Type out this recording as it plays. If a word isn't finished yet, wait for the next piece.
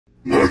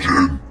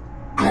Legend,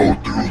 go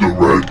through the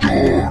red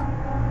door.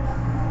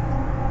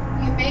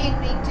 You made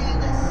me do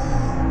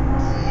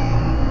this.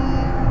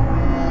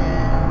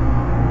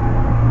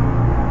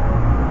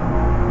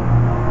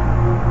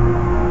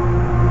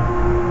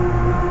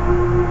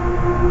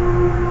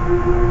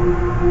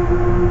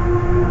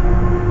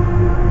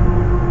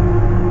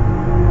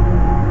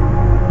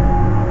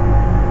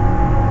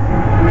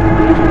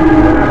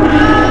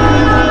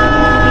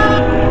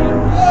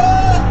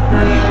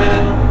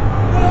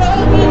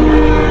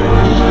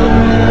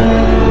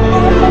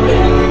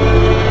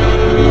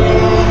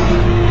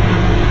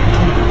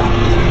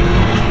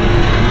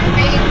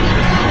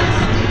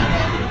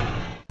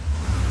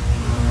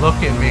 Look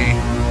at me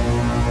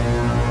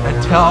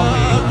and tell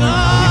me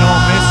you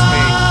don't miss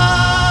me.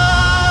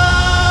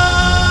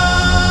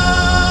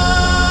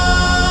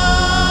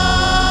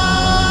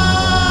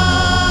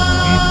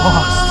 We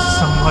lost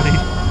somebody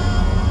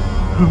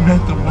who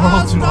meant the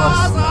world to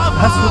us.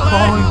 That's what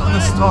falling from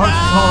the stars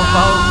is all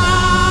about.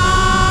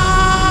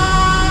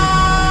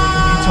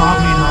 He taught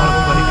me how to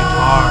play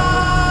guitar,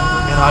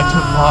 and I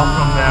took off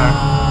from there.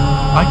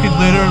 I could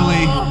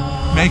literally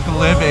make a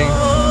living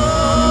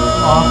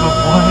off of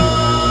what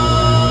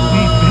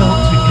we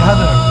built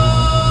together.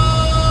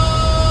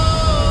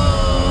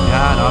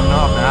 Dad, I'm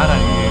not mad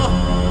at you.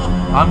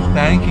 I'm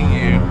thanking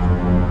you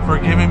for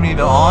giving me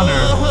the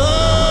honor of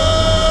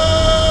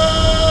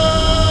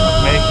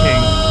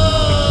making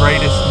the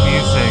greatest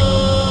music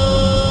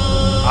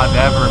I've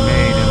ever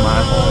made in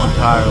my whole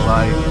entire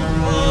life.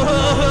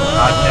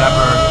 I've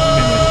never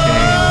been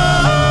ashamed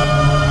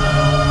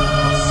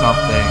of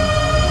something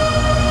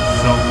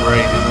so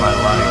great in my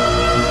life.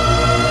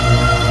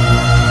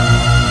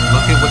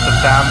 Look at what the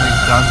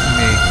family's done to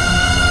me.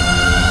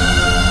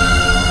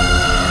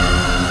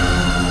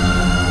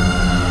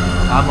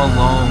 I'm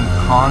alone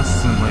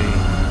constantly.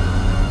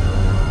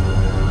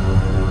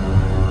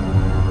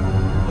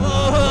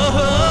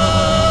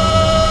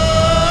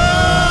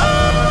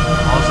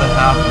 All I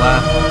have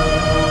left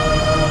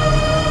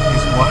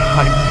is what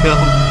I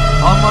built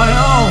on my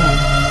own.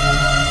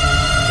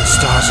 The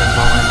stars are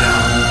falling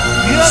down.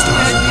 The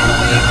stars are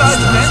falling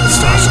down. The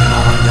stars are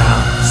falling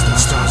down. The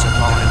stars are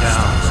falling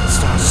down.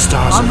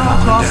 I'm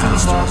not talking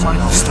about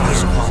my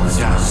stars are falling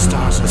down.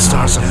 The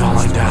stars are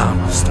falling down.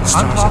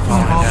 I'm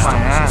talking about my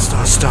aunt.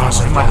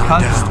 Stars are My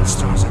falling down.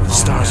 cousin. The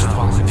stars are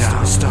falling down.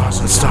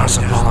 The stars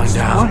are falling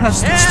down. What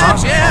has to stop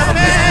me?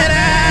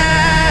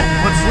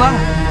 What's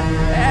left?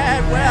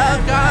 It will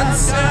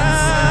consume.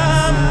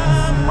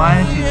 My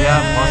Auntie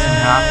Deb wasn't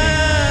happy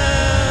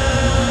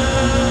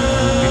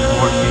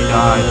before she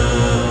died,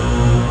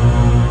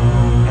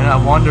 and I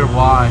wonder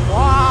why.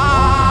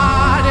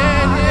 What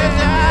did you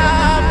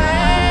tell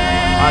me?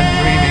 I'm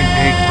dreaming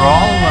big for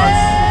all of us,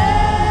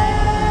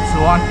 so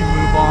I can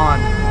move on.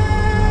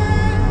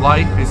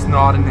 Life is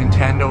not a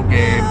Nintendo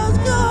game.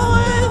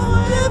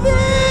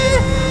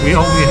 We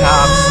only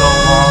have so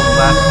long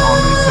left on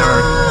this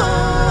earth.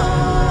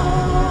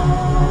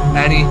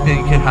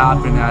 Anything can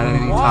happen at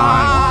any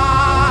time.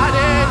 What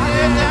did you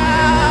tell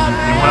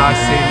me? And when I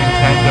say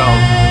Nintendo,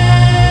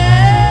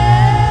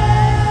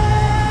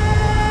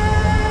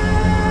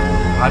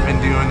 I've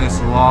been doing this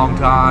a long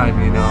time,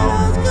 you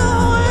know.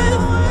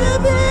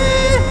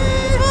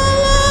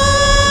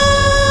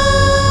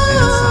 And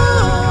it's like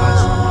you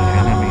guys are my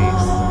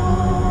enemies.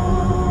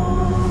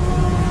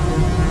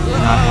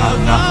 And I have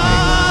nothing.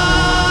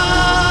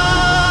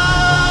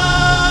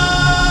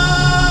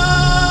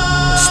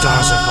 The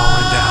stars are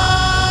falling down.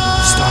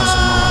 The stars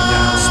are falling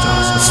down.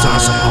 The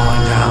stars are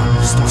falling down.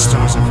 The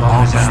stars are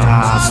falling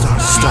down.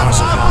 The stars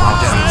are falling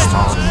down.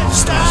 The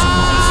stars are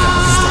falling down.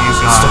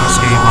 You guys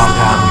gave up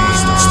on me.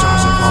 The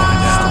stars are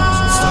falling down.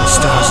 The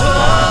stars are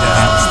falling down.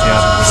 And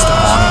Steph was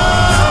wanting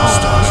me to help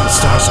her. The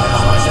stars are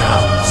falling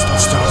down. The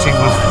stars She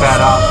was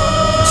fed up.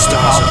 The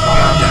stars are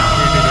falling down.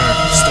 Treated her.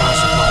 The stars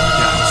are falling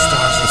down.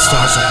 The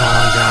stars are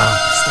falling down.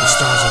 The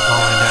stars are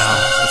falling down.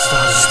 The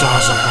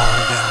stars are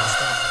falling down.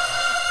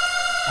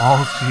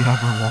 All she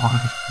ever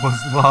wanted was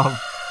love.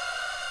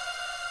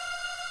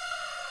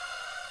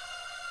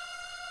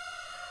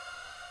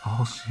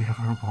 All she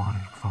ever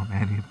wanted from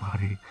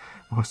anybody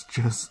was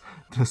just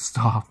to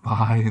stop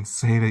by and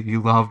say that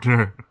you loved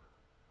her.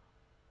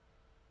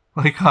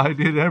 Like I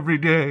did every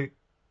day.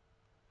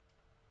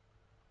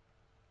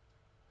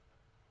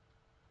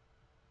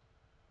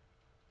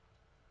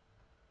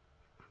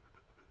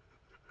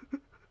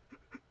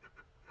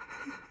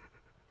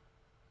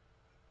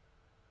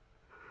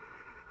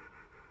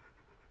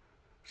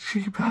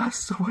 She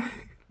passed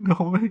away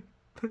knowing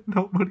that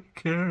nobody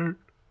cared.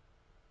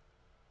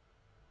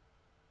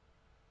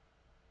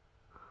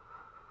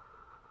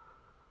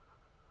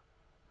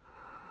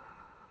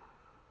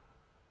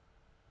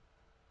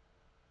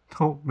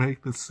 Don't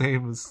make the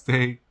same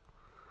mistake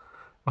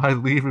by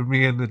leaving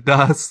me in the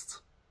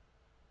dust.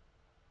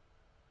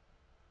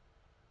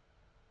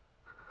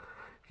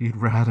 You'd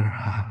rather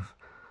have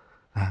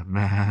that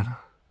man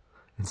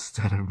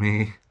instead of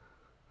me.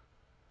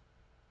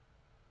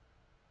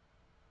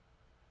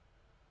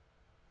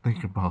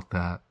 Think about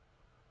that.